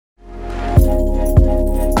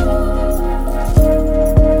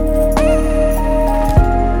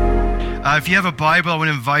If you have a Bible, I want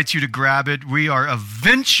to invite you to grab it. We are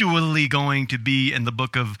eventually going to be in the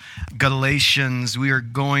book of Galatians. We are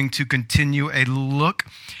going to continue a look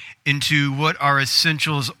into what our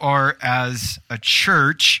essentials are as a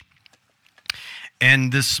church.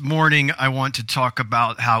 And this morning, I want to talk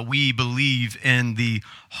about how we believe in the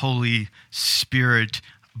Holy Spirit.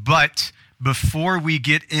 But before we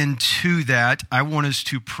get into that, I want us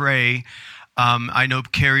to pray. I know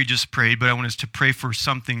Carrie just prayed, but I want us to pray for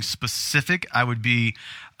something specific. I would be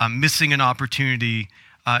missing an opportunity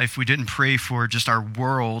if we didn't pray for just our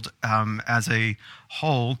world as a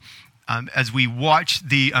whole. As we watch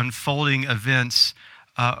the unfolding events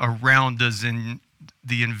around us in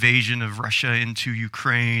the invasion of Russia into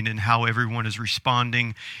Ukraine and how everyone is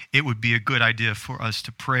responding, it would be a good idea for us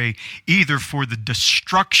to pray either for the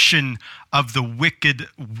destruction of the wicked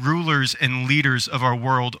rulers and leaders of our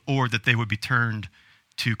world or that they would be turned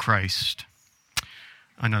to Christ.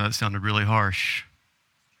 I know that sounded really harsh,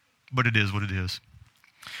 but it is what it is.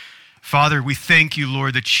 Father, we thank you,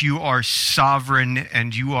 Lord, that you are sovereign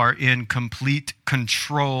and you are in complete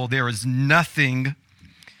control. There is nothing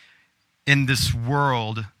in this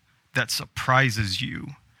world that surprises you.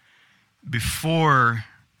 Before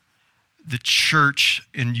the church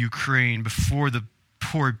in Ukraine, before the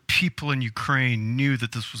poor people in Ukraine knew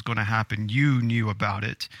that this was going to happen, you knew about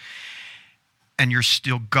it. And you're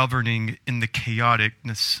still governing in the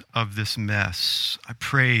chaoticness of this mess. I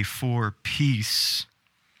pray for peace.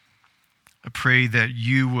 I pray that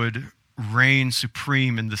you would reign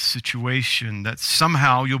supreme in this situation, that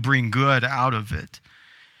somehow you'll bring good out of it.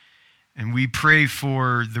 And we pray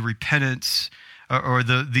for the repentance or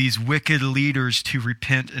these wicked leaders to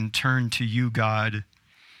repent and turn to you, God.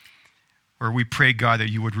 Or we pray, God,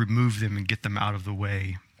 that you would remove them and get them out of the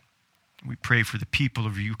way. We pray for the people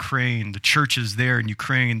of Ukraine, the churches there in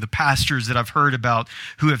Ukraine, the pastors that I've heard about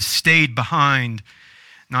who have stayed behind,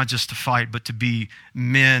 not just to fight, but to be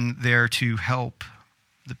men there to help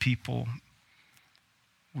the people.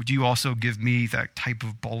 Would you also give me that type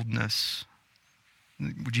of boldness?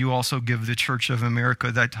 Would you also give the Church of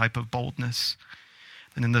America that type of boldness?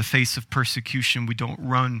 And in the face of persecution, we don't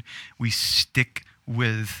run, we stick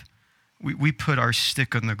with, we put our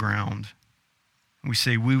stick on the ground. We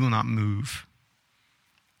say, we will not move.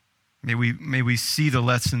 May we see the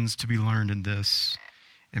lessons to be learned in this.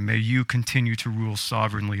 And may you continue to rule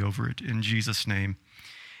sovereignly over it. In Jesus' name,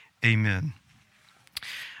 amen.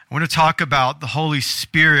 I want to talk about the Holy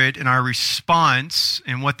Spirit and our response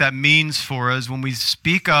and what that means for us. When we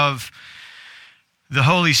speak of the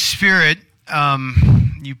Holy Spirit,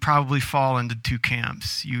 you probably fall into two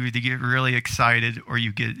camps. You either get really excited or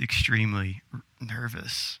you get extremely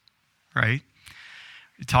nervous, right?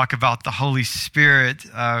 You talk about the Holy Spirit.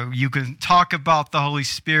 You can talk about the Holy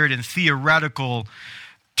Spirit in theoretical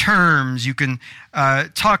terms. You can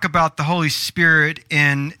talk about the Holy Spirit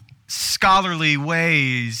in scholarly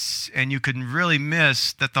ways, and you can really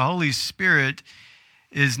miss that the Holy Spirit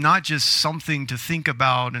is not just something to think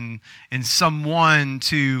about and someone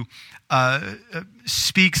to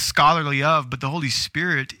speak scholarly of, but the Holy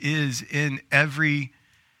Spirit is in every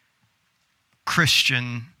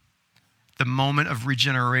Christian the moment of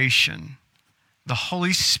regeneration. The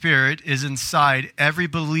Holy Spirit is inside every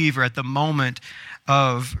believer at the moment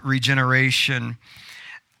of regeneration.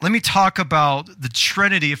 Let me talk about the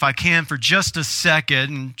Trinity, if I can, for just a second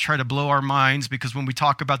and try to blow our minds, because when we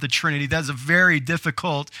talk about the Trinity, that's a very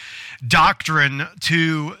difficult doctrine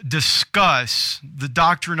to discuss. The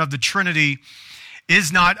doctrine of the Trinity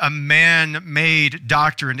is not a man-made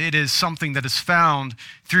doctrine. It is something that is found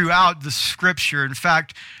throughout the Scripture. In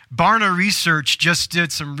fact, Barna Research just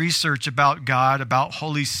did some research about God, about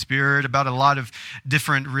Holy Spirit, about a lot of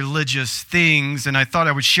different religious things, and I thought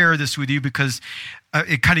I would share this with you because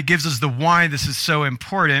it kind of gives us the why this is so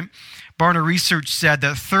important. Barna Research said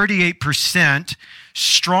that 38%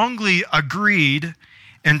 strongly agreed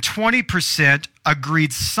and 20%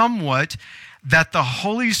 agreed somewhat that the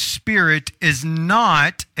Holy Spirit is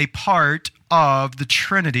not a part of the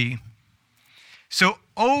Trinity. So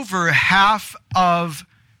over half of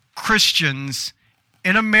Christians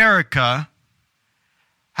in America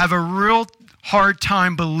have a real hard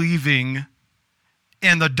time believing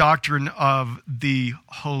in the doctrine of the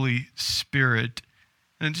Holy Spirit.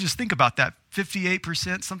 And just think about that,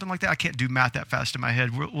 58%, something like that. I can't do math that fast in my head.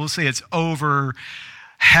 We'll say it's over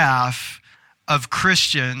half of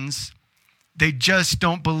Christians. They just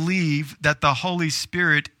don't believe that the Holy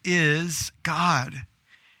Spirit is God.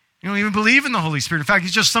 You don't even believe in the Holy Spirit. In fact,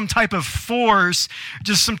 he's just some type of force,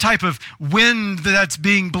 just some type of wind that's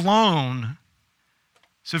being blown.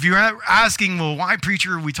 So if you're asking, well, why,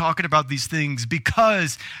 preacher, are we talking about these things?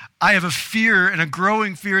 Because I have a fear and a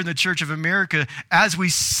growing fear in the Church of America as we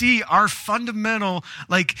see our fundamental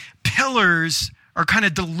pillars are kind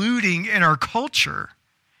of diluting in our culture.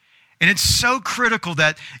 And it's so critical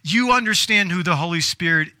that you understand who the Holy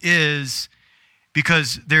Spirit is,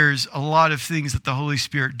 because there's a lot of things that the Holy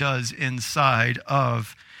Spirit does inside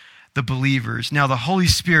of the believers. Now, the Holy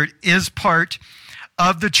Spirit is part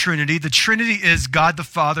of the Trinity. The Trinity is God the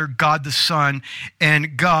Father, God the Son,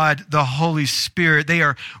 and God the Holy Spirit. They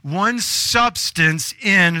are one substance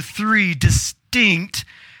in three distinct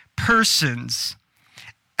persons.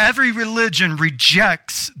 Every religion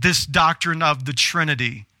rejects this doctrine of the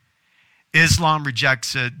Trinity. Islam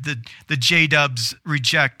rejects it. The J-Dubs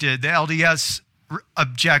reject it. The LDS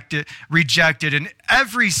rejected, and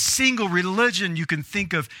every single religion you can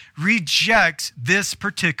think of rejects this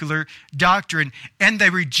particular doctrine, and they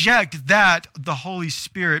reject that the Holy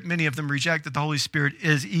Spirit, many of them reject that the Holy Spirit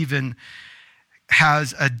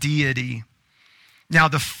has a deity. Now,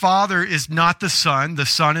 the Father is not the Son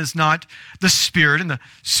is not the Spirit, and the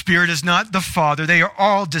Spirit is not the Father. They are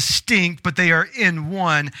all distinct, but they are in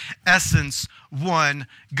one essence, one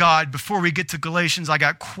God. Before we get to Galatians, I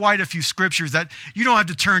got quite a few scriptures that you don't have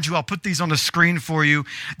to turn to. I'll put these on the screen for you,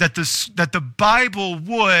 that the Bible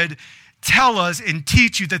would tell us and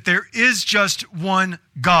teach you that there is just one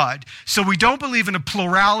God. So we don't believe in a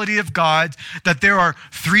plurality of gods, that there are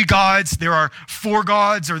 3 gods, there are 4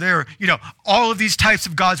 gods, or there are, all of these types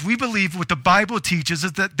of gods. We believe what the Bible teaches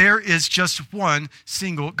is that there is just one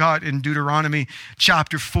single God. In Deuteronomy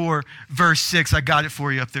chapter 4, verse 6, I got it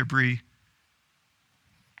for you up there, Bree.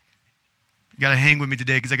 You got to hang with me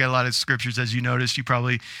today because I got a lot of scriptures. As you noticed, you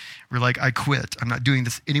probably were like, I quit. I'm not doing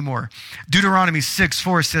this anymore. Deuteronomy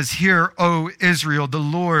 6:4 says, "Hear, O Israel, the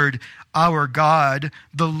Lord our God,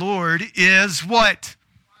 the Lord is what?"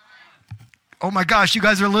 Oh my gosh, you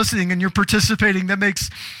guys are listening and you're participating. That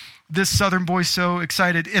makes this Southern boy so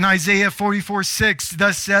excited. In Isaiah 44:6,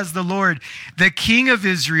 thus says the Lord, the King of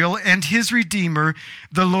Israel and his Redeemer,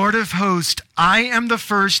 the Lord of hosts, I am the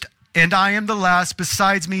first and I am the last.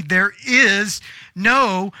 Besides me, there is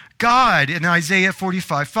no God. In Isaiah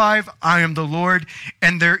 45:5, I am the Lord,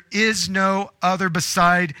 and there is no other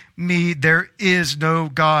beside me. There is no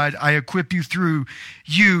God. I equip you through.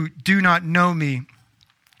 You do not know me.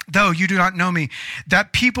 Though you do not know me,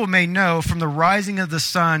 that people may know from the rising of the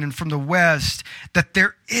sun and from the west that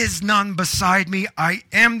there is none beside me. I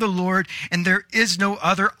am the Lord, and there is no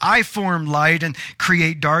other. I form light and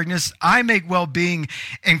create darkness. I make well-being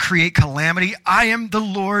and create calamity. I am the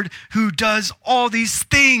Lord who does all these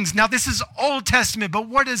things. Now, this is Old Testament, but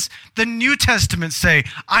what does the New Testament say?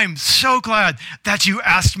 I'm so glad that you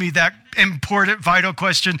asked me that important, vital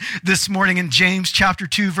question this morning. In James chapter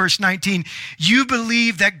 2, verse 19, you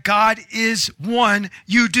believe that God is one,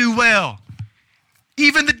 you do well.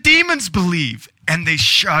 Even the demons believe, and they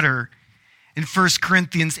shudder. In 1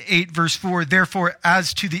 Corinthians 8, verse 4, therefore,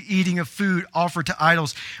 as to the eating of food offered to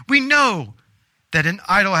idols, we know that an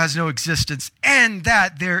idol has no existence, and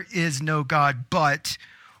that there is no God but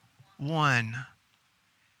one.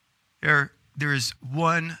 There is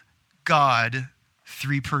one God,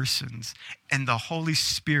 3 persons, and the Holy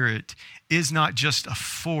Spirit is not just a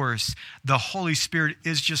force. The Holy Spirit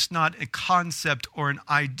is just not a concept or an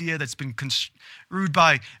idea that's been construed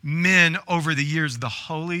by men over the years. The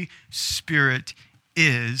Holy Spirit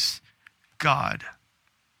is God.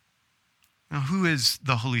 Now, who is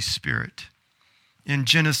the Holy Spirit? In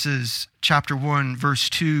Genesis chapter 1, verse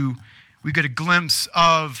 2, we get a glimpse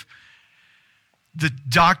of the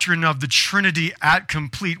doctrine of the Trinity at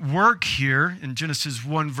complete work here. In Genesis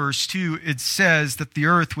 1, verse 2, it says that the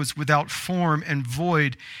earth was without form and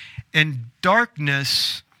void, and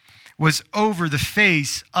darkness was over the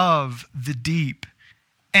face of the deep.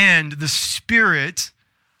 And the Spirit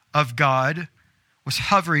of God was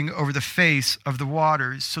hovering over the face of the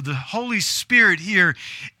waters. So the Holy Spirit here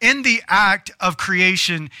in the act of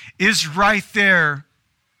creation is right there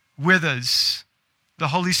with us. The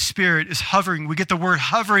Holy Spirit is hovering. We get the word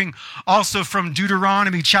hovering also from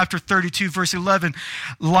Deuteronomy chapter 32, verse 11.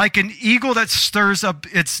 Like an eagle that stirs up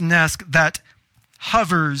its nest, that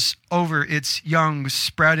hovers over its young,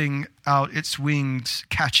 spreading out its wings,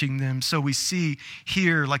 catching them. So we see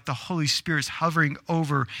here like the Holy Spirit is hovering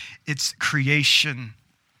over its creation.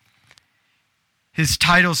 His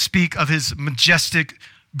titles speak of his majestic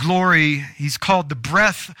glory. He's called the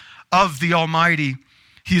breath of the Almighty.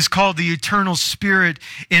 He is called the Eternal Spirit.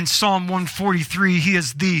 In Psalm 143, he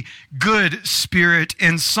is the good Spirit.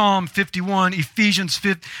 In Psalm 51, Ephesians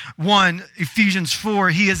 1, Ephesians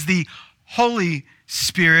 4, he is the Holy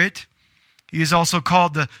Spirit. He is also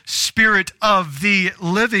called the Spirit of the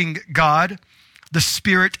living God, the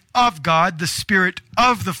Spirit of God, the Spirit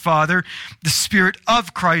of the Father, the Spirit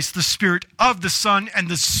of Christ, the Spirit of the Son, and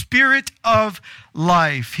the Spirit of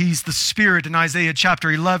life. He's the Spirit in Isaiah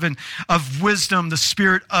chapter 11 of wisdom, the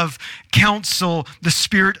Spirit of counsel, the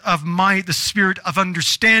Spirit of might, the Spirit of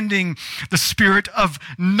understanding, the Spirit of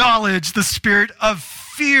knowledge, the Spirit of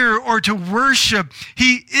fear or to worship.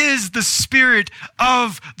 He is the Spirit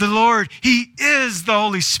of the Lord. He is the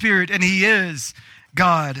Holy Spirit, and He is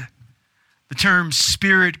God. The term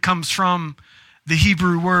spirit comes from the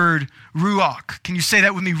Hebrew word ruach. Can you say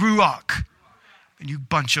that with me? Ruach. And you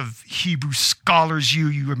bunch of Hebrew scholars,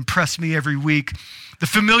 you impress me every week. The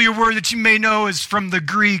familiar word that you may know is from the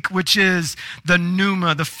Greek, which is the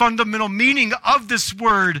pneuma. The fundamental meaning of this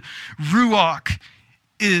word, ruach,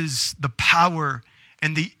 is the power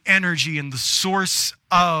and the energy and the source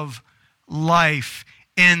of life.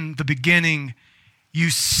 In the beginning, you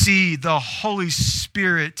see the Holy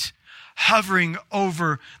Spirit hovering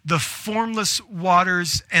over the formless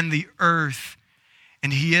waters and the earth.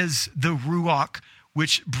 And He is the Ruach,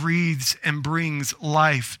 which breathes and brings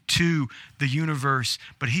life to the universe.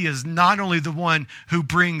 But He is not only the one who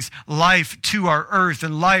brings life to our earth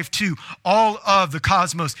and life to all of the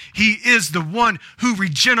cosmos. He is the one who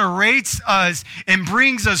regenerates us and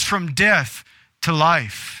brings us from death to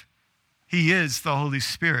life. He is the Holy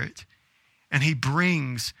Spirit. And He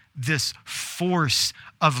brings this force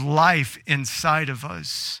of life inside of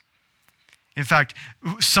us. In fact,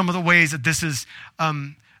 some of the ways that this is,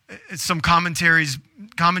 some commentators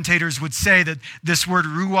would say that this word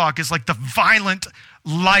ruach is like the violent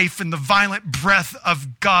life and the violent breath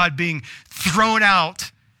of God being thrown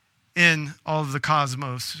out in all of the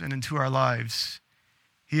cosmos and into our lives.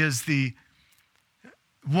 He is the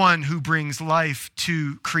one who brings life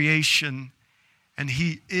to creation, and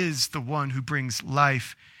He is the one who brings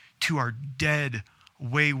life to our dead,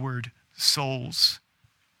 wayward souls.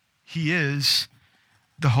 He is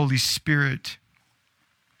the Holy Spirit.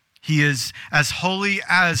 He is as holy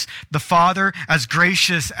as the Father, as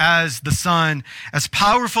gracious as the Son, as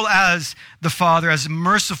powerful as the Father, as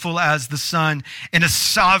merciful as the Son, and as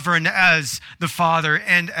sovereign as the Father,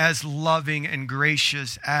 and as loving and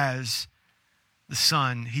gracious as the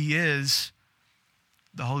Son. He is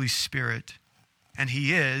the Holy Spirit, and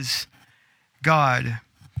He is God.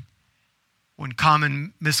 One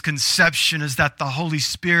common misconception is that the Holy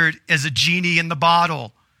Spirit is a genie in the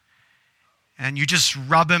bottle, and you just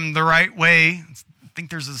rub Him the right way. I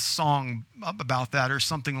think there's a song about that or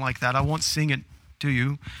something like that. I won't sing it to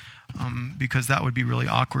you because that would be really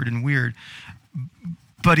awkward and weird.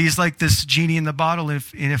 But He's like this genie in the bottle. And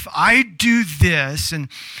if I do this, and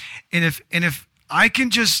if I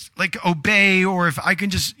can just like obey, or if I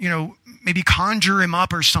can just maybe conjure Him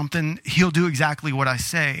up or something, He'll do exactly what I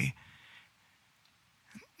say.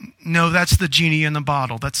 No, that's the genie in the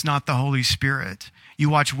bottle. That's not the Holy Spirit. You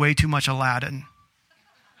watch way too much Aladdin.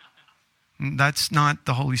 That's not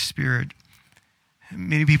the Holy Spirit.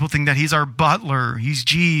 Many people think that He's our butler. He's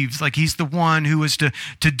Jeeves, like He's the one who is to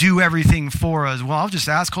do everything for us. Well, I'll just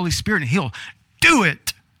ask Holy Spirit and He'll do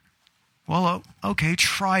it. Well, okay,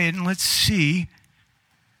 try it and let's see.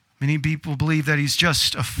 Many people believe that He's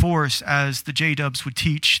just a force, as the J-Dubs would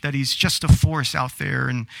teach, that He's just a force out there,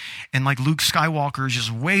 and like Luke Skywalker is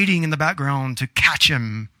just waiting in the background to catch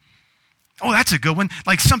Him. Oh, that's a good one.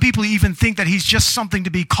 Like some people even think that He's just something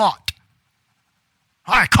to be caught.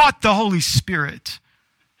 I caught the Holy Spirit.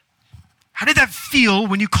 How did that feel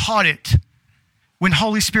when you caught it? When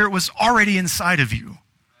Holy Spirit was already inside of you?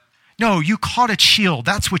 No, you caught a chill.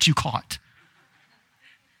 That's what you caught.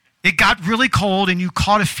 It got really cold and you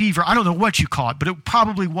caught a fever. I don't know what you caught, but it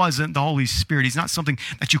probably wasn't the Holy Spirit. He's not something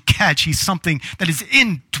that you catch. He's something that is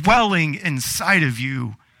indwelling inside of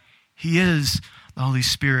you. He is the Holy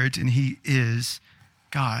Spirit, and He is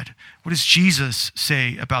God. What does Jesus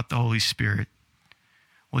say about the Holy Spirit?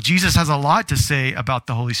 Well, Jesus has a lot to say about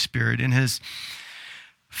the Holy Spirit. In His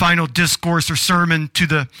final discourse or sermon to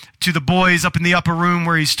the boys up in the upper room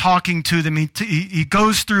where He's talking to them, he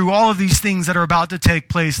goes through all of these things that are about to take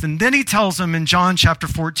place. And then He tells them in John chapter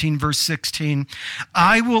 14, verse 16,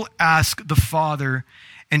 I will ask the Father,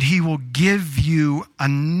 and He will give you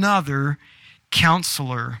another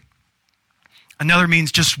counselor. Another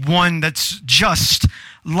means just one that's just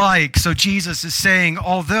like. So Jesus is saying,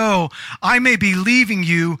 although I may be leaving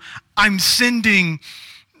you, I'm sending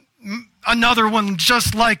another one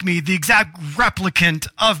just like me, the exact replicant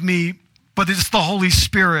of me, but it's the Holy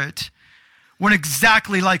Spirit. one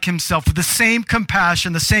exactly like himself, with the same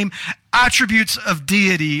compassion, the same attributes of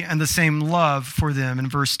deity, and the same love for them. In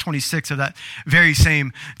verse 26 of that very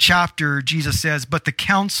same chapter, Jesus says, but the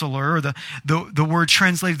counselor, or the word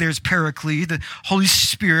translated there is paraclete, the Holy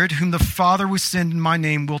Spirit, whom the Father will send in my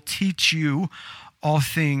name, will teach you all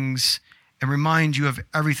things and remind you of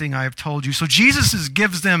everything I have told you. So Jesus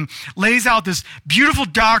lays out this beautiful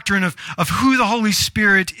doctrine of who the Holy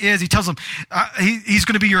Spirit is. He tells them he's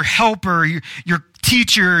going to be your helper, your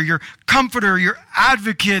teacher, your comforter, your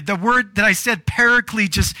advocate. The word that I said,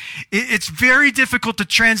 paraclete, it's very difficult to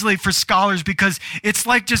translate for scholars because it's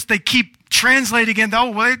like just they keep translating it. Oh,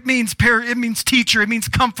 well, it means teacher, it means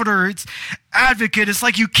comforter, it's advocate. It's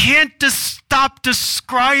like you can't just stop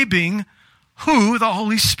describing who the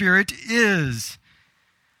Holy Spirit is.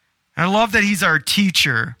 And I love that he's our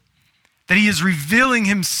teacher, that he is revealing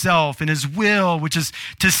himself and his will, which is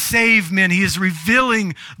to save men. He is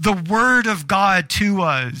revealing the word of God to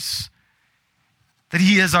us, that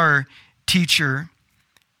he is our teacher.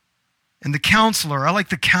 And the counselor, I like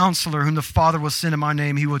the counselor whom the Father will send in my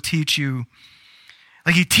name, he will teach you.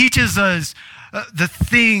 Like he teaches us the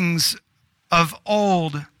things of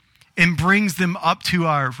old and brings them up to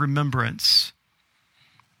our remembrance.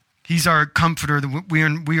 He's our comforter.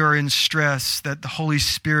 We are in stress, that the Holy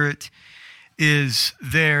Spirit is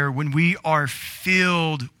there when we are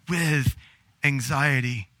filled with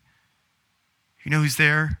anxiety. You know who's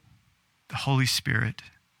there? The Holy Spirit.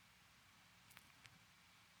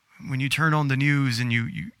 When you turn on the news and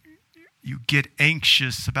you get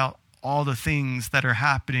anxious about all the things that are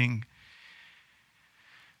happening,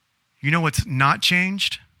 you know what's not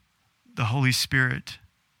changed? The Holy Spirit.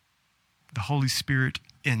 The Holy Spirit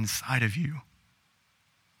inside of you.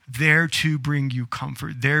 There to bring you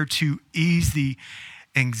comfort. There to ease the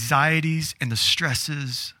anxieties and the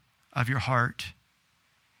stresses of your heart.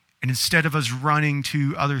 And instead of us running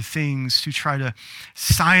to other things to try to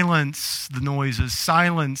silence the noises,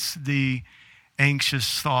 silence the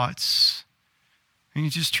anxious thoughts, and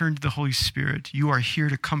you just turn to the Holy Spirit. You are here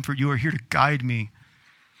to comfort. You are here to guide me.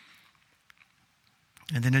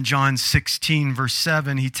 And then in John 16, verse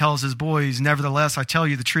 7, he tells his boys, nevertheless, I tell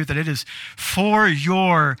you the truth, that it is for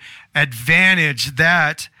your advantage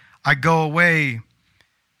that I go away.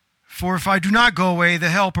 For if I do not go away, the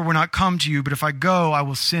helper will not come to you. But if I go, I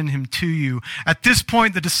will send him to you. At this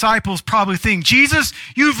point, the disciples probably think, Jesus,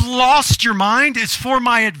 you've lost your mind. It's for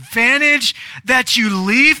my advantage that you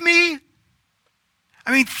leave me.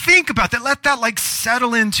 I mean, think about that. Let that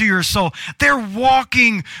settle into your soul. They're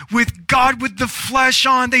walking with God with the flesh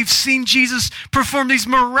on. They've seen Jesus perform these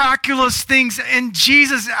miraculous things. And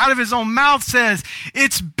Jesus, out of his own mouth, says,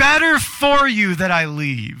 it's better for you that I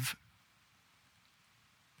leave.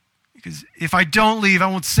 Because if I don't leave, I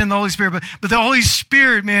won't send the Holy Spirit. But the Holy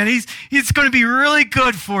Spirit, man, he's going to be really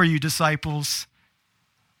good for you, disciples.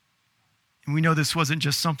 And we know this wasn't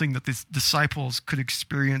just something that the disciples could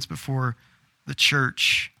experience before the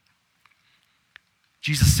church.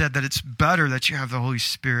 Jesus said that it's better that you have the Holy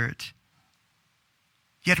Spirit.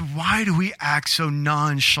 Yet why do we act so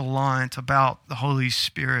nonchalant about the Holy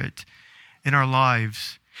Spirit in our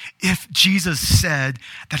lives if Jesus said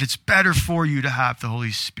that it's better for you to have the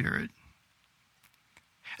Holy Spirit?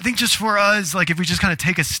 I think just for us, if we just kind of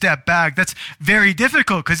take a step back, that's very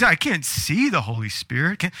difficult because I can't see the Holy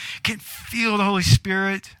Spirit, can't feel the Holy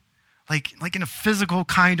Spirit like in a physical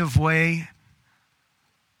kind of way.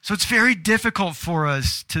 So it's very difficult for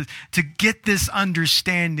us to get this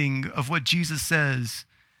understanding of what Jesus says.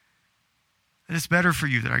 That it's better for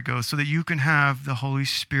you that I go so that you can have the Holy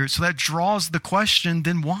Spirit. So that draws the question,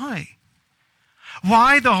 then why?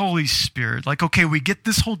 Why the Holy Spirit? Okay, we get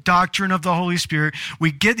this whole doctrine of the Holy Spirit.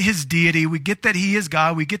 We get his deity. We get that he is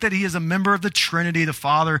God. We get that he is a member of the Trinity, the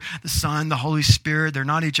Father, the Son, the Holy Spirit. They're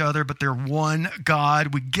not each other, but they're one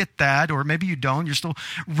God. We get that, or maybe you don't. You're still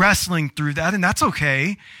wrestling through that, and that's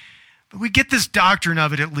okay. But we get this doctrine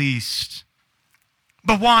of it at least.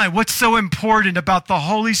 But why? What's so important about the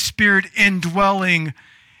Holy Spirit indwelling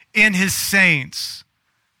in his saints?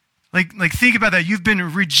 Think about that. You've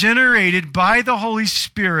been regenerated by the Holy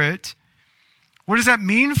Spirit. What does that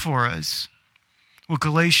mean for us? Well,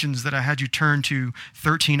 Galatians, that I had you turn to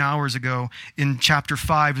 13 hours ago in chapter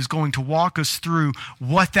 5, is going to walk us through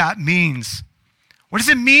what that means. What does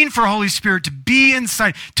it mean for Holy Spirit to be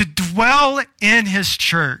inside, to dwell in his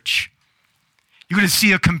church? You're going to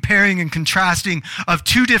see a comparing and contrasting of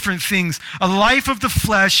two different things, a life of the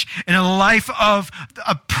flesh and a life of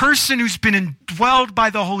a person who's been indwelled by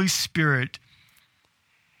the Holy Spirit.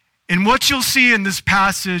 And what you'll see in this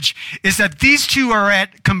passage is that these two are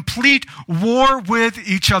at complete war with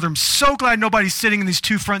each other. I'm so glad nobody's sitting in these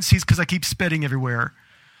two front seats because I keep spitting everywhere.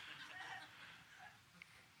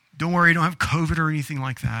 Don't worry, you don't have COVID or anything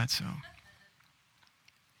like that. So,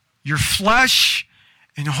 your flesh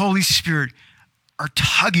and the Holy Spirit are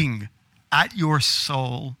tugging at your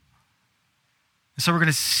soul. And so we're going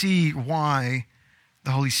to see why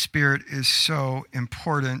the Holy Spirit is so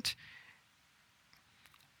important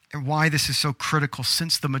and why this is so critical,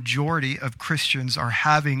 since the majority of Christians are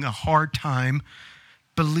having a hard time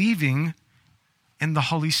believing in the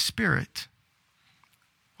Holy Spirit.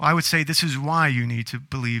 Well, I would say this is why you need to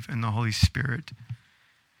believe in the Holy Spirit.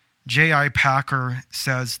 J.I. Packer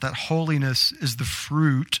says that holiness is the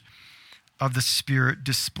fruit of the Spirit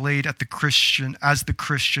displayed at the Christian as the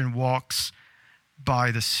Christian walks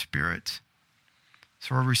by the Spirit.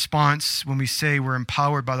 So our response when we say we're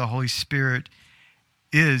empowered by the Holy Spirit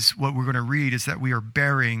is what we're going to read is that we are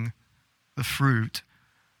bearing the fruit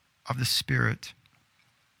of the Spirit.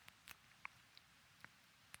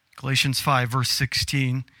 Galatians 5 verse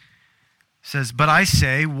 16 says, "But I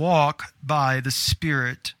say, walk by the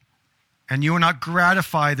Spirit, and you will not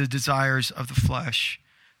gratify the desires of the flesh,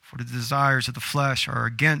 for the desires of the flesh are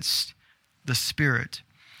against the Spirit.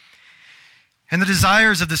 And the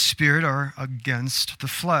desires of the Spirit are against the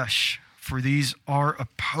flesh, for these are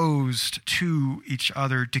opposed to each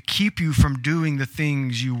other to keep you from doing the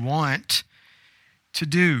things you want to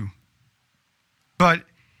do. But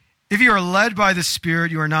if you are led by the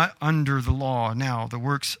Spirit, you are not under the law. Now, the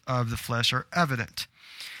works of the flesh are evident: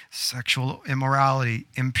 sexual immorality,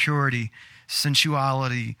 impurity,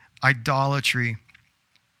 sensuality, idolatry,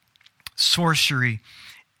 sorcery,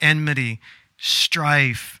 enmity,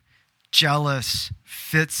 strife, jealous,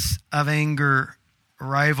 fits of anger,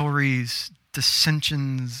 rivalries,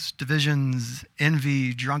 dissensions, divisions,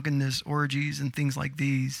 envy, drunkenness, orgies, and things like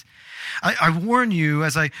these. I warn you,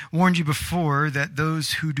 as I warned you before, that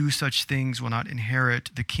those who do such things will not inherit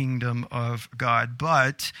the kingdom of God.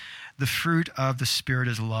 But the fruit of the Spirit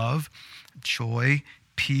is love, joy,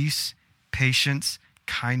 peace, patience,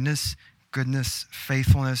 kindness, goodness,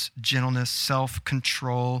 faithfulness, gentleness,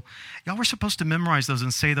 self-control." Y'all were supposed to memorize those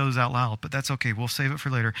and say those out loud, but that's okay. We'll save it for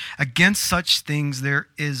later. "Against such things there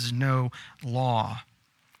is no law.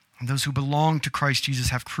 And those who belong to Christ Jesus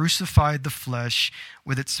have crucified the flesh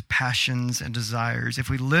with its passions and desires. If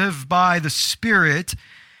we live by the Spirit,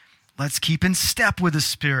 let's keep in step with the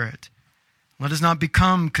Spirit. Let us not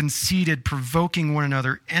become conceited, provoking one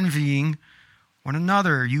another, envying one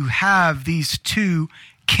another." You have these two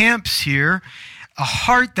camps here: a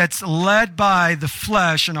heart that's led by the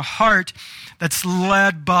flesh and a heart that's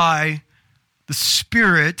led by the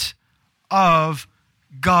Spirit of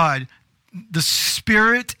God. The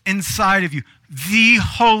Spirit inside of you, the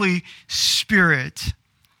Holy Spirit,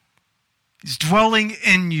 is dwelling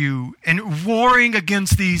in you and warring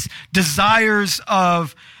against these desires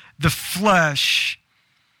of the flesh.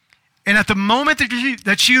 And at the moment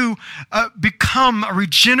that you become a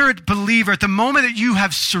regenerate believer, at the moment that you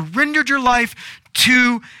have surrendered your life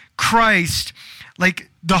to Christ, like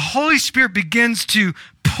the Holy Spirit begins to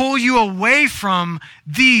pull you away from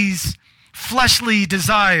these fleshly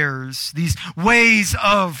desires, these ways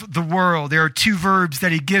of the world. There are two verbs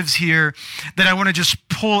that he gives here that I want to just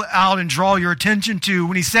pull out and draw your attention to.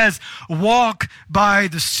 When he says, walk by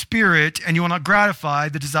the Spirit, and you will not gratify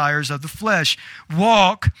the desires of the flesh.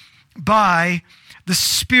 Walk by the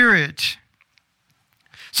Spirit.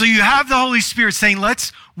 So you have the Holy Spirit saying,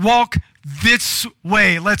 let's walk this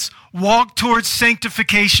way. Let's walk towards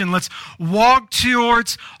sanctification. Let's walk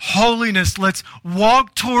towards holiness. Let's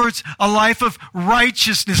walk towards a life of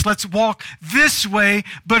righteousness. Let's walk this way.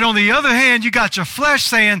 But on the other hand, you got your flesh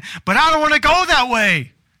saying, but I don't want to go that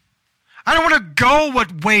way. I don't want to go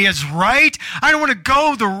what way is right. I don't want to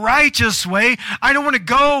go the righteous way. I don't want to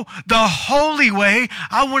go the holy way.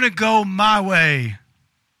 I want to go my way.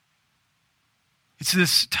 It's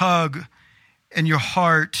this tug in your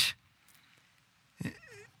heart.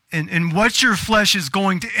 And what your flesh is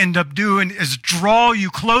going to end up doing is draw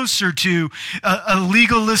you closer to a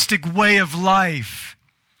legalistic way of life.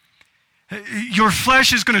 Your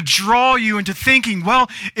flesh is going to draw you into thinking, well,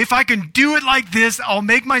 if I can do it like this, I'll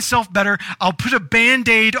make myself better. I'll put a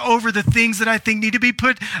Band-Aid over the things that I think need to be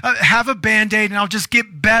put, have a Band-Aid, and I'll just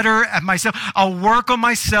get better at myself. I'll work on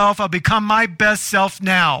myself. I'll become my best self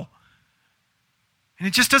now. And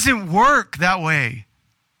it just doesn't work that way.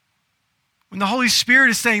 When the Holy Spirit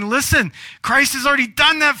is saying, listen, Christ has already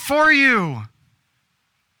done that for you.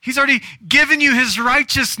 He's already given you his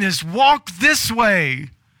righteousness. Walk this way.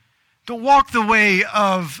 Don't walk the way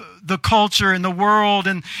of the culture and the world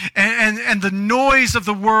and the noise of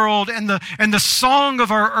the world and the song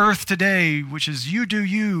of our earth today, which is you do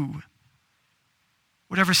you.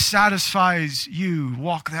 Whatever satisfies you,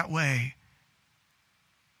 walk that way.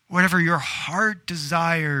 Whatever your heart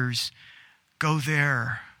desires, go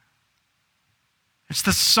there. It's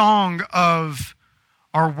the song of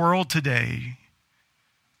our world today.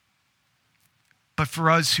 But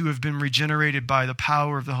for us who have been regenerated by the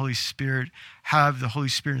power of the Holy Spirit, have the Holy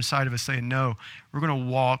Spirit inside of us saying, no, we're going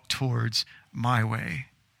to walk towards my way.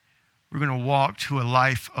 We're going to walk to a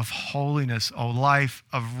life of holiness, a life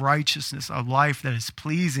of righteousness, a life that is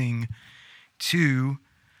pleasing to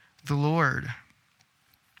the Lord.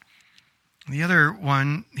 The other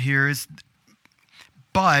one here is,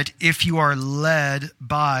 but if you are led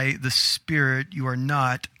by the Spirit, you are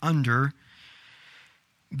not under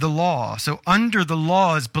the law. So under the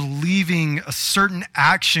law is believing a certain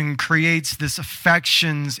action creates this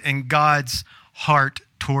affections in God's heart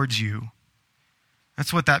towards you.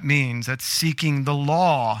 That's what that means. That's seeking the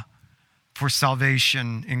law for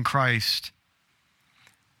salvation in Christ.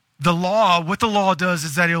 The law, what the law does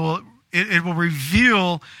is that it will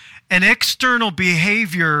reveal an external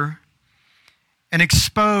behavior and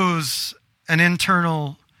expose an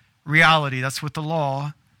internal reality. That's what the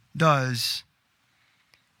law does.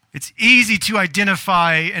 It's easy to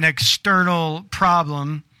identify an external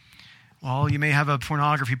problem. Well, you may have a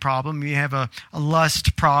pornography problem, you have a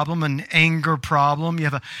lust problem, an anger problem, you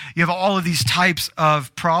have all of these types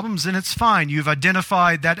of problems, and it's fine. You've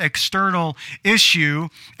identified that external issue,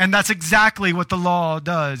 and that's exactly what the law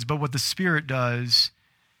does. But what the Spirit does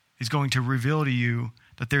is going to reveal to you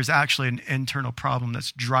that there's actually an internal problem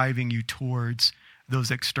that's driving you towards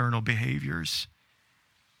those external behaviors.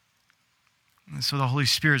 And so the Holy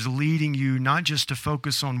Spirit is leading you not just to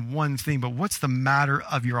focus on one thing, but what's the matter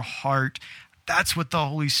of your heart. That's what the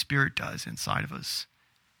Holy Spirit does inside of us.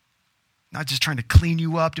 Not just trying to clean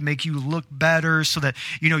you up to make you look better so that,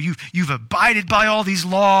 you've abided by all these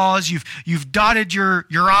laws, you've dotted your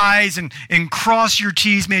I's and crossed your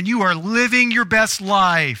T's. Man, you are living your best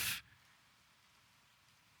life.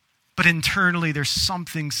 But internally, there's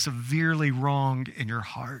something severely wrong in your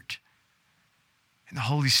heart. And the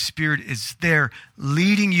Holy Spirit is there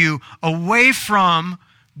leading you away from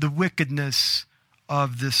the wickedness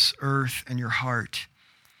of this earth and your heart.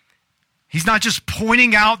 He's not just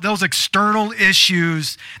pointing out those external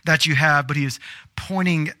issues that you have, but he is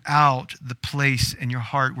pointing out the place in your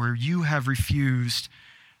heart where you have refused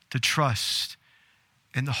to trust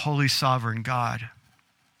in the holy sovereign God.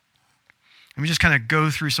 Let me just kind of go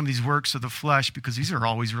through some of these works of the flesh because these are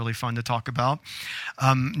always really fun to talk about.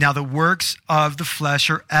 Now, the works of the flesh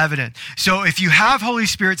are evident. So if you have Holy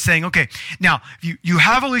Spirit saying, okay, now, if you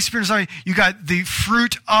have Holy Spirit, sorry, you got the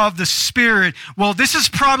fruit of the Spirit. Well, this is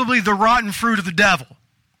probably the rotten fruit of the devil.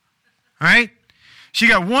 All right? So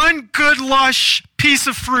you got one good, lush piece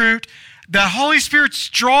of fruit that Holy Spirit's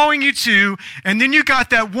drawing you to, and then you got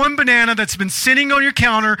that one banana that's been sitting on your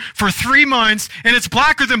counter for 3 months, and it's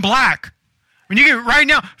blacker than black. When you get right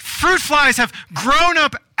now, fruit flies have grown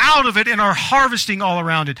up out of it and are harvesting all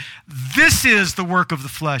around it. This is the work of the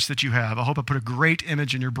flesh that you have. I hope I put a great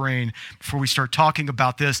image in your brain before we start talking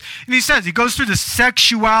about this. And he goes through the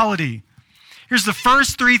sexuality. Here's the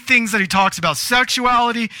first 3 things that he talks about: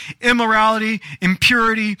 sexuality, immorality,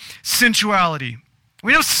 impurity, sensuality.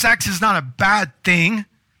 We know sex is not a bad thing,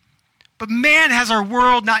 but man, has our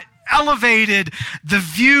world not elevated the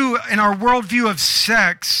view in our worldview of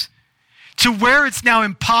sex to where it's now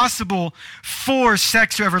impossible for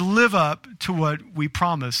sex to ever live up to what we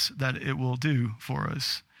promise that it will do for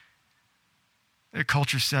us. The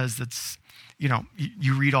culture says that's,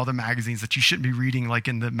 you read all the magazines that you shouldn't be reading, like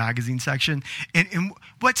in the magazine section. And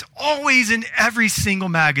what's always in every single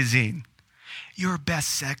magazine? Your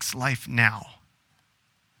best sex life now.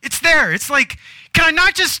 It's there. It's like, can I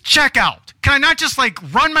not just check out? Can I not just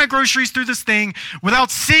run my groceries through this thing without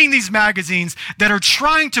seeing these magazines that are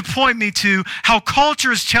trying to point me to how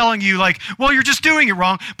culture is telling you well, you're just doing it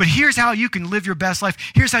wrong, but here's how you can live your best life.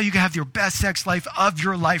 Here's how you can have your best sex life of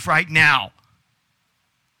your life right now.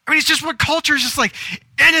 I mean, it's just what culture is just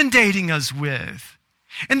inundating us with.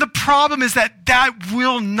 And the problem is that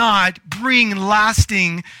will not bring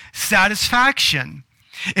lasting satisfaction.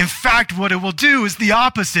 In fact, what it will do is the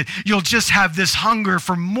opposite. You'll just have this hunger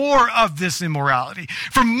for more of this immorality,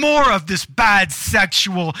 for more of this bad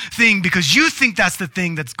sexual thing, because you think that's the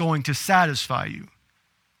thing that's going to satisfy you.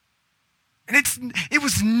 And it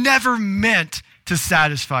was never meant to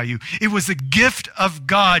satisfy you. It was a gift of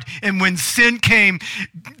God. And when sin came,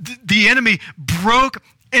 the enemy broke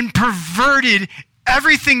and perverted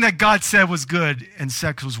everything that God said was good, and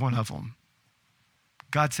sex was one of them.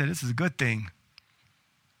 God said, this is a good thing.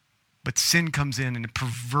 But sin comes in and it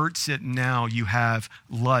perverts it. Now you have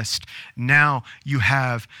lust. Now you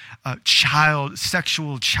have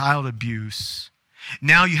sexual child abuse.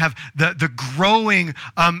 Now you have the growing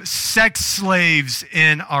sex slaves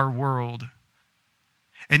in our world.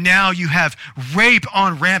 And now you have rape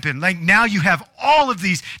on rampant. Like now you have all of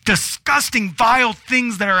these disgusting, vile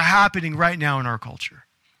things that are happening right now in our culture.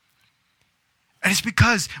 And it's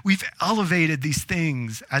because we've elevated these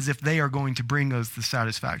things as if they are going to bring us the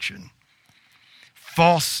satisfaction.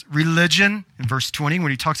 False religion, in verse 20, when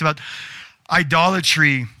he talks about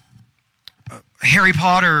idolatry, Harry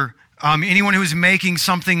Potter, anyone who is making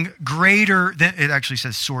something greater than, it actually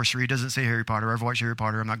says sorcery. It doesn't say Harry Potter. I've watched Harry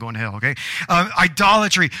Potter. I'm not going to hell, okay?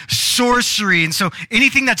 Idolatry, sorcery. And so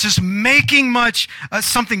anything that's just making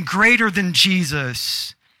something greater than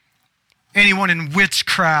Jesus. Anyone in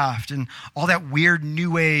witchcraft and all that weird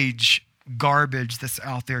new age garbage that's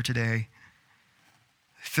out there today.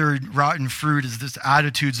 Third rotten fruit is this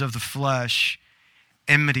attitudes of the flesh,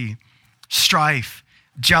 enmity, strife,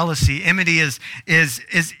 jealousy. Enmity is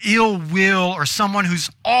ill will or someone who's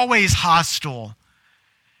always hostile.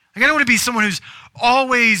 Like I don't want to be someone who's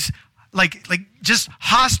always like just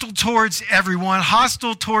hostile towards everyone,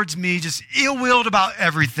 hostile towards me, just ill-willed about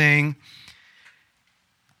everything.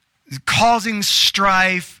 Causing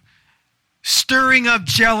strife, stirring up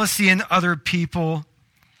jealousy in other people.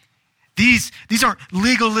 These aren't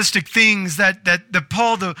legalistic things that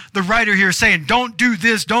Paul, the writer here, is saying, don't do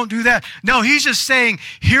this, don't do that. No, he's just saying,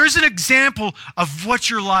 here's an example of what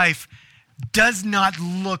your life does not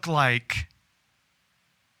look like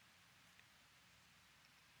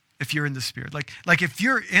if you're in the Spirit. Like if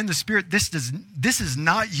you're in the Spirit, this is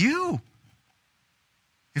not you.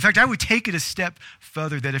 In fact, I would take it a step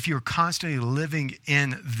further that if you're constantly living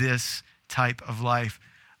in this type of life,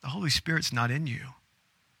 the Holy Spirit's not in you.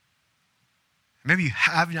 Maybe you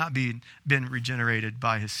have not been regenerated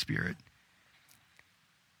by His Spirit.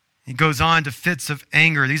 He goes on to fits of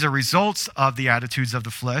anger. These are results of the attitudes of the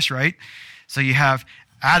flesh, right? So you have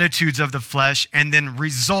attitudes of the flesh and then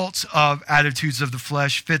results of attitudes of the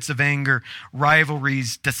flesh, fits of anger,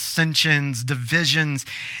 rivalries, dissensions, divisions,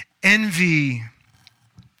 envy.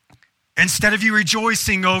 Instead of you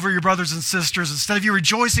rejoicing over your brothers and sisters, instead of you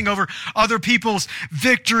rejoicing over other people's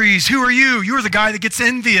victories, who are you? You're the guy that gets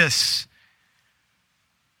envious.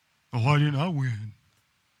 Well, why didn't I win?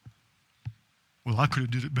 Well, I could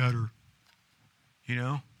have did it better. You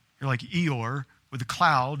know? You're like Eeyore with a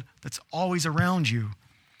cloud that's always around you.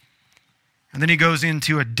 And then he goes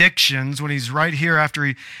into addictions when he's right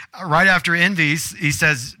after envies, he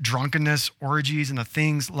says drunkenness, orgies, and the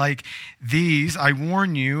things like these. I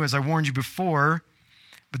warn you, as I warned you before,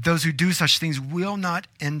 but those who do such things will not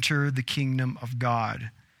enter the kingdom of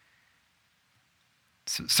God.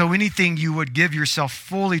 So anything you would give yourself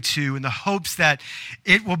fully to in the hopes that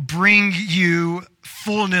it will bring you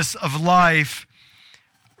fullness of life,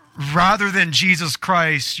 rather than Jesus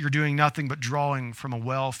Christ, you're doing nothing but drawing from a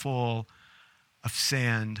well full of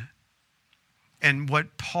sand. And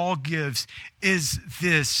what Paul gives is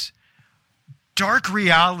this dark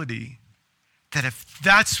reality that if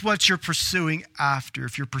that's what you're pursuing after,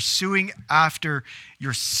 if you're pursuing after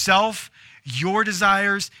yourself, your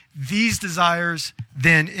desires, these desires,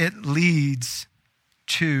 then it leads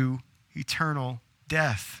to eternal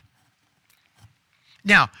death.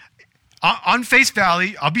 Now, on face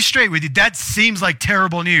value, I'll be straight with you, that seems like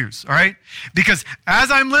terrible news, all right? Because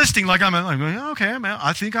as I'm listing, I'm going, okay, man,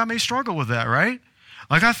 I think I may struggle with that, right?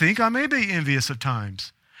 Like I think I may be envious at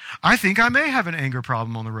times. I think I may have an anger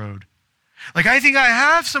problem on the road. Like I think I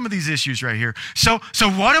have some of these issues right here. So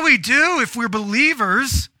what do we do if we're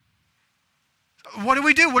believers? What do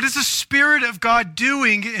we do? What is the Spirit of God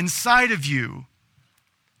doing inside of you?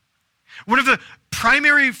 One of the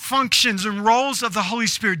primary functions and roles of the Holy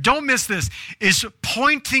Spirit, don't miss this, is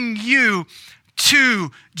pointing you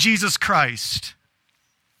to Jesus Christ.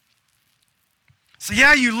 So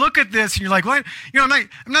yeah, you look at this and you're like, well, I'm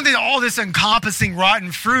not all this encompassing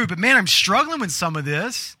rotten fruit, but man, I'm struggling with some of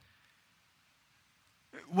this.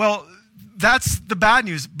 Well, that's the bad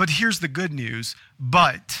news, but here's the good news.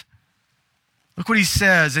 But look what he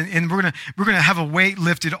says, and we're gonna have a weight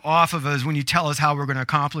lifted off of us when you tell us how we're going to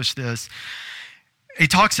accomplish this. He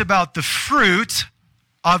talks about the fruit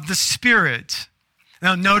of the Spirit.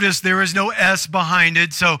 Now notice there is no S behind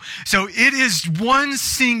it, so it is one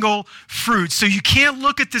single fruit. So you can't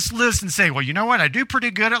look at this list and say, well, you know what, I do pretty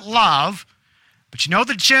good at love, but you know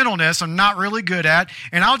the gentleness I'm not really good at,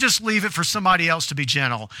 and I'll just leave it for somebody else to be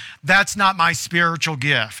gentle. That's not my spiritual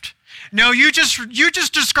gift. No, you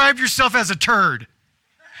just described yourself as a turd.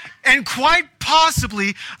 And quite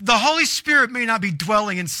possibly, the Holy Spirit may not be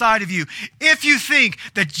dwelling inside of you if you think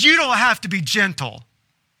that you don't have to be gentle.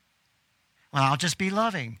 Well, I'll just be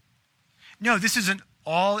loving. No, this is an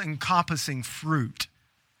all-encompassing fruit.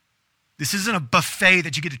 This isn't a buffet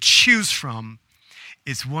that you get to choose from.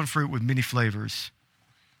 It's one fruit with many flavors.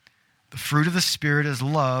 The fruit of the Spirit is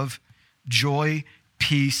love, joy,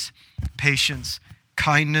 peace, patience,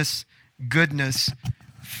 kindness, goodness,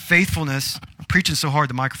 faithfulness. I'm preaching so hard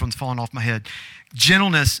the microphone's falling off my head.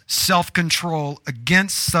 Gentleness, self-control.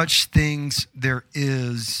 Against such things there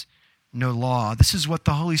is no law. This is what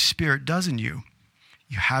the Holy Spirit does in you.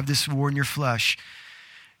 You have this war in your flesh.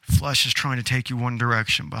 Flesh is trying to take you one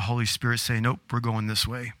direction, but Holy Spirit saying, nope, we're going this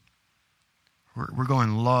way. We're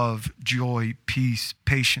going love, joy, peace,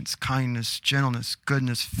 patience, kindness, gentleness,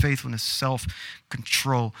 goodness, faithfulness,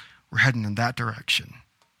 self-control. We're heading in that direction.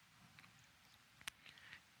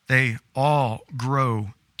 They all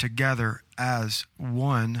grow together as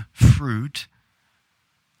one fruit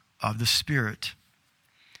of the Spirit.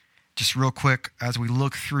 Just real quick, as we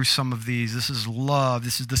look through some of these, this is love.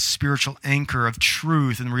 This is the spiritual anchor of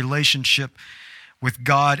truth and relationship with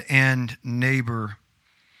God and neighbor.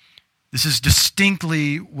 This is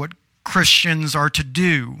distinctly what Christians are to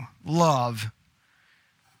do, love,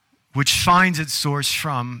 which finds its source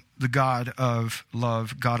from the God of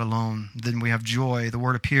love, God alone. Then we have joy. The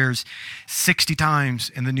word appears 60 times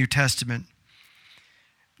in the New Testament.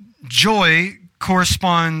 Joy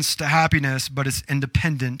corresponds to happiness, but it's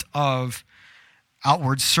independent of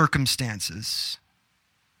outward circumstances.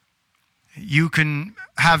 You can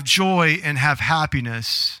have joy and have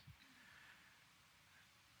happiness.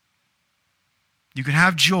 You can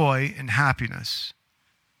have joy and happiness,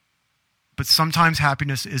 but sometimes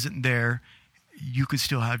happiness isn't there. You could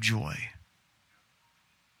still have joy.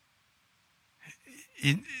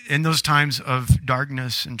 In those times of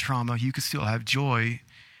darkness and trauma, you could still have joy,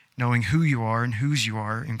 knowing who you are and whose you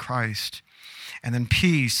are in Christ. And then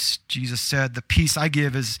peace, Jesus said, the peace I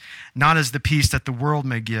give is not as the peace that the world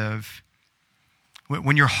may give.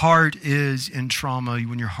 When your heart is in trauma,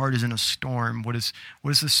 when your heart is in a storm, what is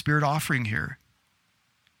the Spirit offering here?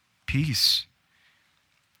 Peace.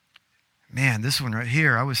 Man, this one right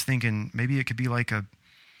here, I was thinking maybe it could be like a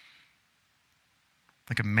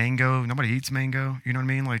mango. Nobody eats mango. You know what I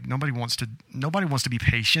mean? Like nobody wants to be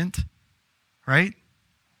patient, right?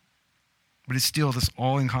 But it's still this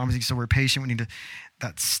all-encompassing. So we're patient. We need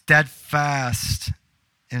that steadfast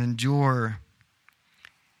and endure.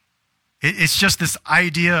 It's just this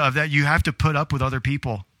idea of that you have to put up with other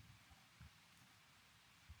people.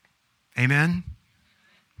 Amen?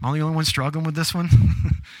 Am I the only one struggling with this one?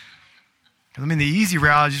 I mean, the easy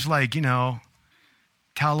route is just like,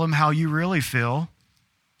 tell them how you really feel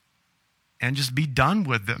and just be done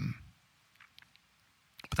with them.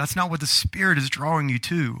 But that's not what the Spirit is drawing you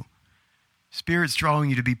to. Spirit's drawing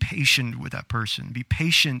you to be patient with that person. Be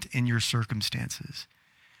patient in your circumstances.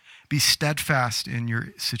 Be steadfast in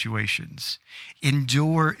your situations.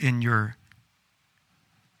 Endure in your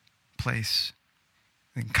place.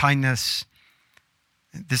 And kindness.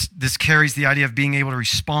 This carries the idea of being able to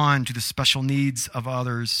respond to the special needs of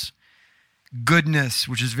others. Goodness,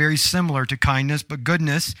 which is very similar to kindness, but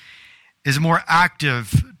goodness is a more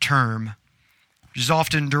active term, which is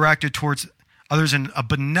often directed towards others in a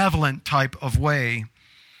benevolent type of way.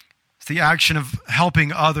 It's the action of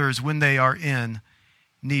helping others when they are in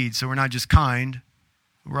need. So we're not just kind,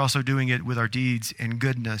 we're also doing it with our deeds and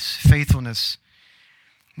goodness. Faithfulness,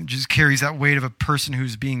 it just carries that weight of a person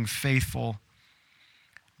who's being faithful.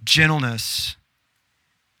 Gentleness.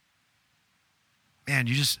 Man,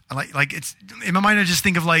 you just, like it's, in my mind I just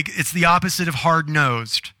think of it's the opposite of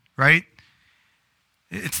hard-nosed, right?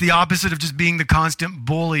 It's the opposite of just being the constant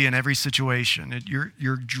bully in every situation. You're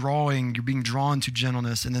being drawn to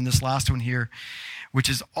gentleness. And then this last one here, which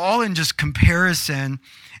is all in just comparison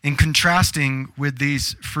and contrasting with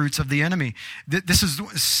these fruits of the enemy. This is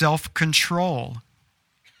self-control.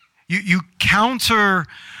 You counter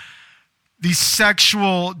these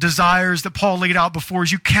sexual desires that Paul laid out before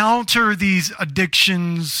us. You counter these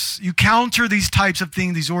addictions. You counter these types of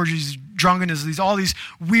things, these orgies, drunkenness, all these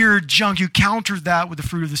weird junk. You counter that with the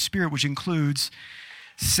fruit of the Spirit, which includes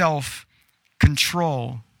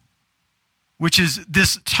self-control. which is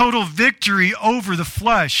this total victory over the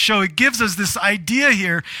flesh. So it gives us this idea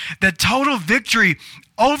here that total victory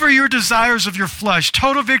over your desires of your flesh,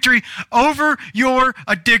 total victory over your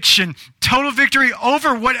addiction, total victory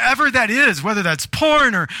over whatever that is, whether that's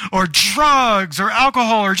porn or drugs or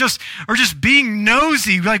alcohol or just being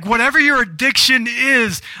nosy, like whatever your addiction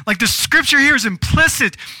is, like the scripture here is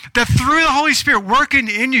implicit that through the Holy Spirit working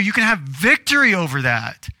in you, you can have victory over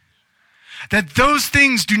that. That those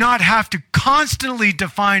things do not have to constantly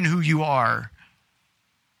define who you are.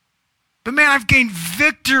 But man, I've gained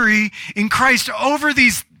victory in Christ over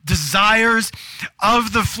these desires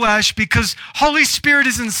of the flesh because Holy Spirit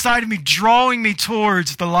is inside of me, drawing me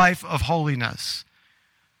towards the life of holiness,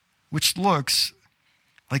 which looks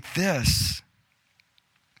like this.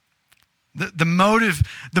 The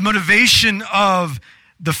motivation of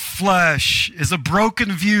the flesh is a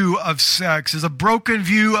broken view of sex, is a broken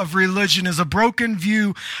view of religion, is a broken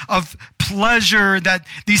view of pleasure, that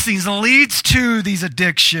these things leads to these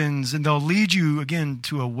addictions, and they'll lead you again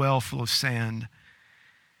to a well full of sand,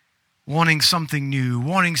 wanting something new,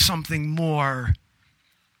 wanting something more,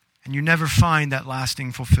 and you never find that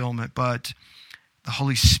lasting fulfillment. But the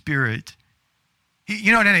Holy Spirit,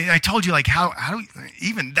 you know, and I told you, like, how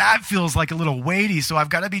even that feels like a little weighty. So I've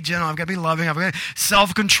got to be gentle. I've got to be loving. I've got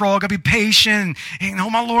self-control. I've got to be patient. And, you know,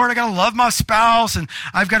 my Lord, I got to love my spouse. And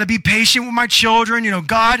I've got to be patient with my children. You know,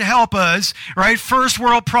 God help us, right? First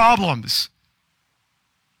world problems.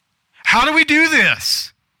 How do we do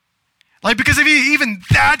this? Like, because if even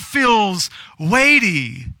that feels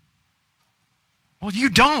weighty, well, you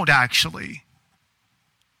don't actually.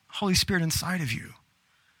 Holy Spirit inside of you.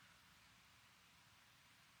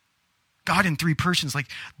 God in three persons, like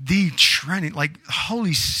the Trinity, like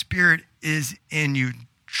Holy Spirit is in you.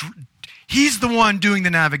 He's the one doing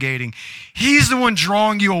the navigating. He's the one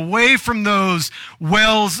drawing you away from those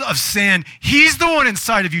wells of sand. He's the one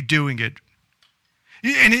inside of you doing it.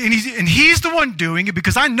 And he's the one doing it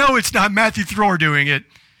because I know it's not Matthew Thrower doing it.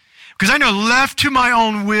 Because I know left to my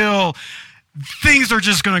own will, things are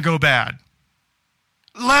just going to go bad.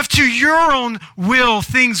 Left to your own will,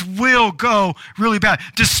 things will go really bad,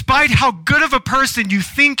 despite how good of a person you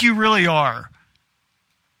think you really are.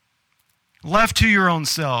 Left to your own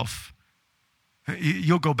self,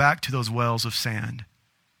 you'll go back to those wells of sand.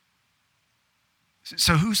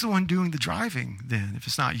 So who's the one doing the driving then, if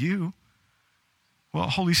it's not you? Well,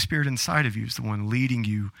 Holy Spirit inside of you is the one leading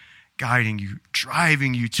you, guiding you,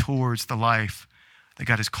 driving you towards the life that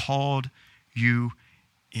God has called you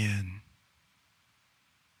in.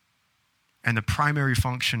 And the primary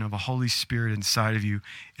function of a Holy Spirit inside of you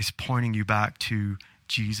is pointing you back to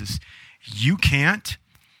Jesus. You can't,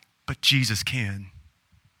 but Jesus can.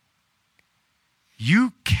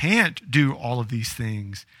 You can't do all of these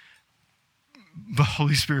things. The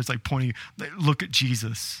Holy Spirit's like pointing you, look at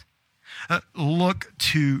Jesus. Look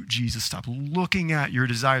to Jesus. Stop looking at your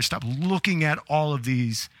desires. Stop looking at all of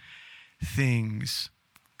these things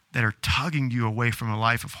that are tugging you away from a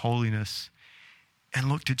life of holiness. And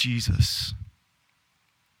look to Jesus.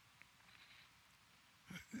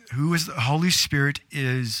 Who is the Holy Spirit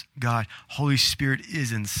is God. Holy Spirit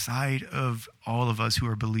is inside of all of us who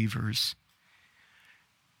are believers,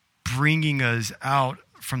 bringing us out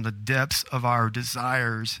from the depths of our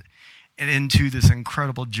desires and into this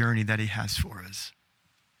incredible journey that he has for us.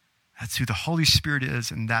 That's who the Holy Spirit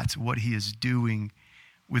is, and that's what he is doing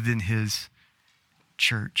within his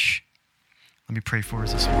church. Let me pray for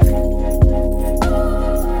us this morning.